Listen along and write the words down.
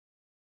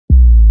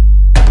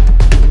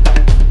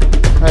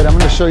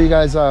show you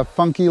guys a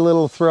funky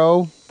little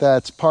throw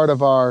that's part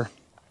of our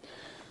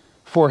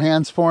four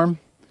hands form.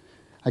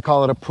 I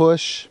call it a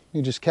push.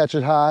 You just catch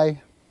it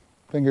high,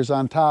 fingers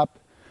on top,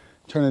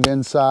 turn it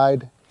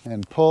inside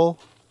and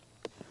pull.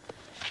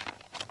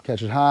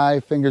 Catch it high,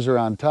 fingers are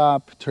on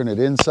top, turn it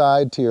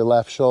inside to your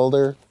left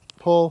shoulder,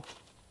 pull,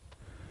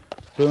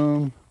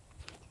 boom,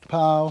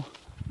 pow,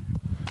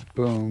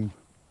 boom,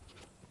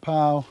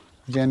 pow.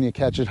 Again, you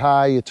catch it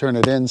high, you turn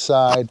it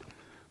inside,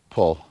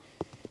 pull,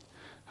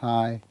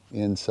 high,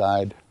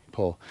 inside,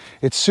 pull.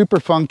 It's super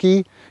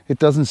funky. It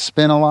doesn't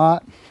spin a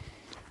lot.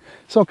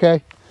 It's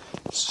okay.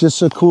 It's just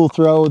a cool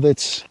throw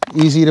that's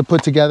easy to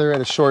put together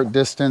at a short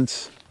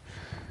distance.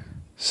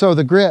 So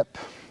the grip,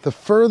 the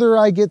further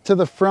I get to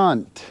the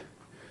front,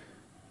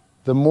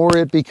 the more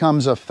it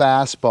becomes a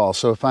fastball.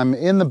 So if I'm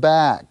in the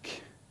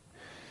back,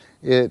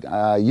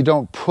 you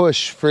don't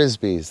push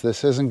frisbees.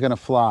 This isn't gonna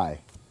fly,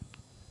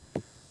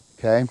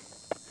 okay?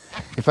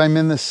 If I'm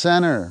in the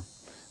center,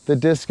 the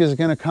disc is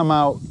gonna come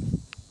out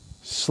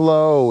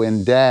slow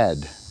and dead.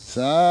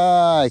 So,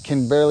 I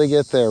can barely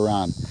get there,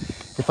 Ron.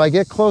 If I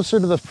get closer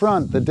to the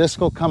front, the disc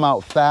will come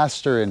out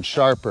faster and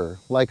sharper,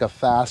 like a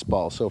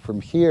fastball. So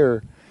from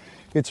here,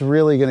 it's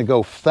really gonna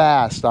go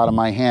fast out of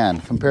my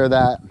hand. Compare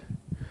that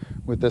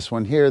with this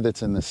one here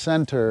that's in the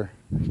center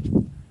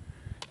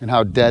and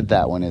how dead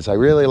that one is. I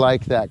really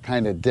like that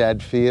kind of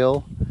dead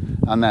feel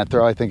on that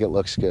throw. I think it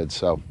looks good,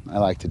 so I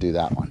like to do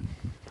that one.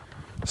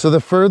 So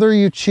the further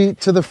you cheat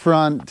to the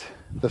front,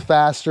 the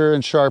faster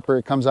and sharper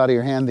it comes out of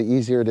your hand, the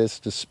easier it is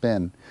to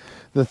spin.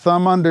 The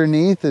thumb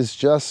underneath is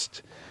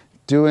just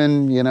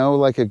doing, you know,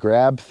 like a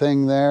grab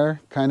thing there,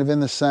 kind of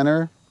in the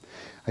center.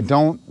 I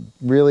don't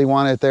really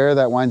want it there.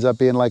 That winds up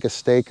being like a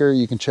staker.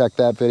 You can check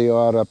that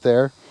video out up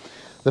there.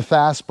 The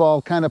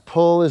fastball kind of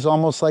pull is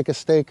almost like a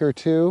staker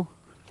too.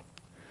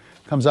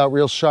 Comes out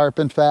real sharp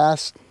and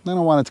fast. I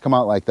don't want it to come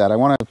out like that. I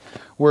want to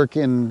work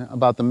in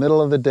about the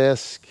middle of the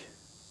disc,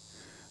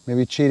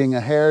 maybe cheating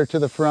a hair to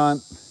the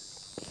front.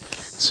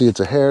 See,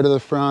 it's a hair to the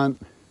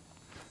front,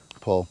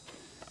 pull.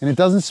 And it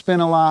doesn't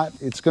spin a lot.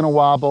 It's gonna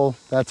wobble,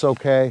 that's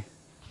okay.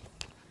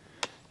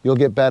 You'll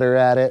get better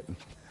at it.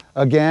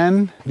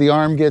 Again, the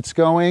arm gets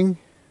going.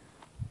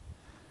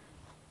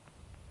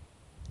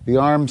 The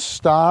arm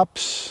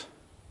stops.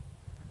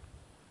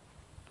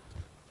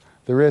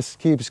 The wrist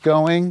keeps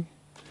going.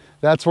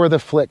 That's where the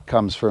flick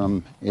comes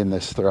from in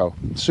this throw.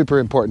 Super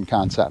important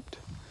concept.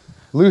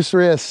 Loose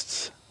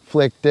wrists,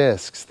 flick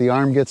discs. The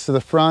arm gets to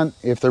the front.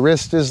 If the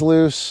wrist is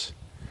loose,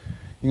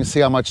 you can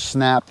see how much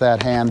snap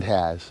that hand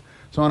has.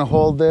 So I want to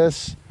hold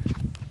this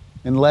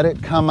and let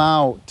it come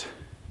out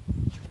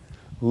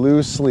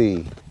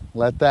loosely.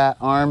 Let that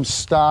arm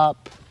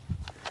stop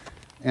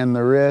and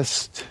the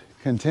wrist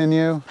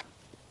continue.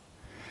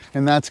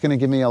 And that's going to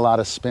give me a lot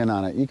of spin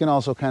on it. You can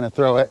also kind of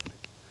throw it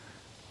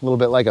a little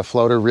bit like a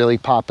floater, really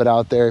pop it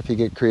out there if you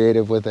get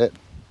creative with it.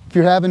 If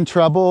you're having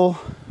trouble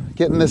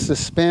getting this to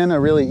spin, a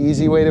really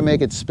easy way to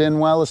make it spin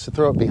well is to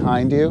throw it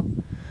behind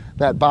you.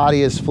 That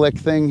body is flick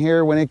thing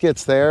here, when it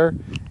gets there,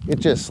 it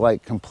just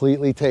like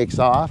completely takes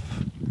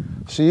off.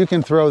 So you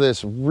can throw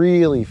this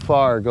really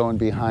far going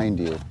behind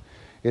you.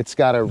 It's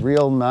got a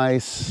real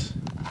nice,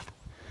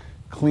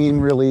 clean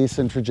release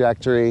and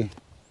trajectory,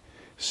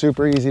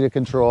 super easy to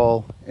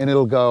control, and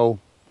it'll go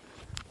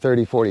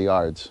 30, 40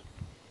 yards.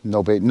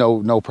 No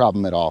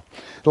problem at all.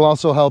 It'll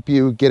also help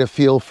you get a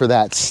feel for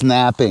that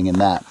snapping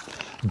and that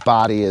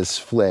body is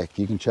flick.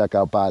 You can check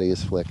out body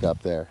is flick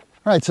up there.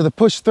 All right, so the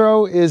push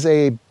throw is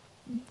a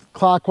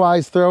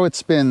clockwise throw. It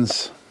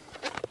spins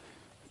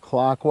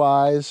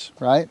clockwise,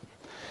 right?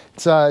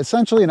 It's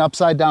essentially an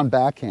upside down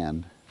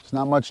backhand. It's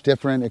not much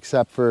different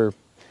except for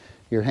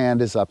your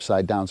hand is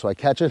upside down. So I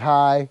catch it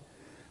high,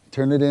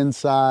 turn it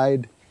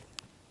inside,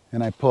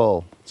 and I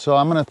pull. So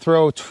I'm gonna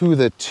throw to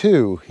the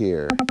 2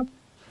 here.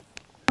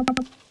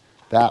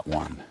 That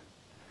one.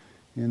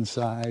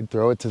 Inside,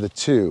 throw it to the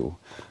 2.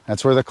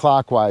 That's where the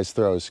clockwise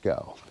throws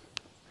go.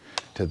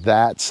 To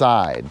that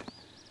side.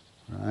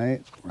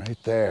 Right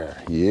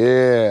there.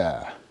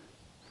 Yeah.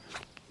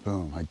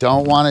 Boom. I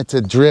don't want it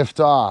to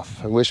drift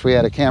off. I wish we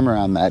had a camera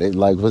on that. It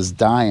like was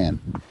dying.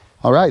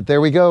 All right,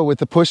 there we go with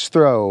the push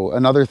throw.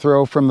 Another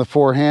throw from the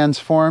four hands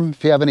form.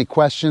 If you have any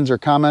questions or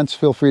comments,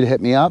 feel free to hit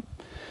me up.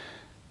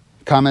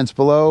 Comments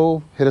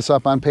below, hit us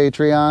up on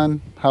Patreon.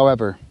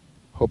 However,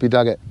 hope you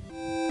dug it.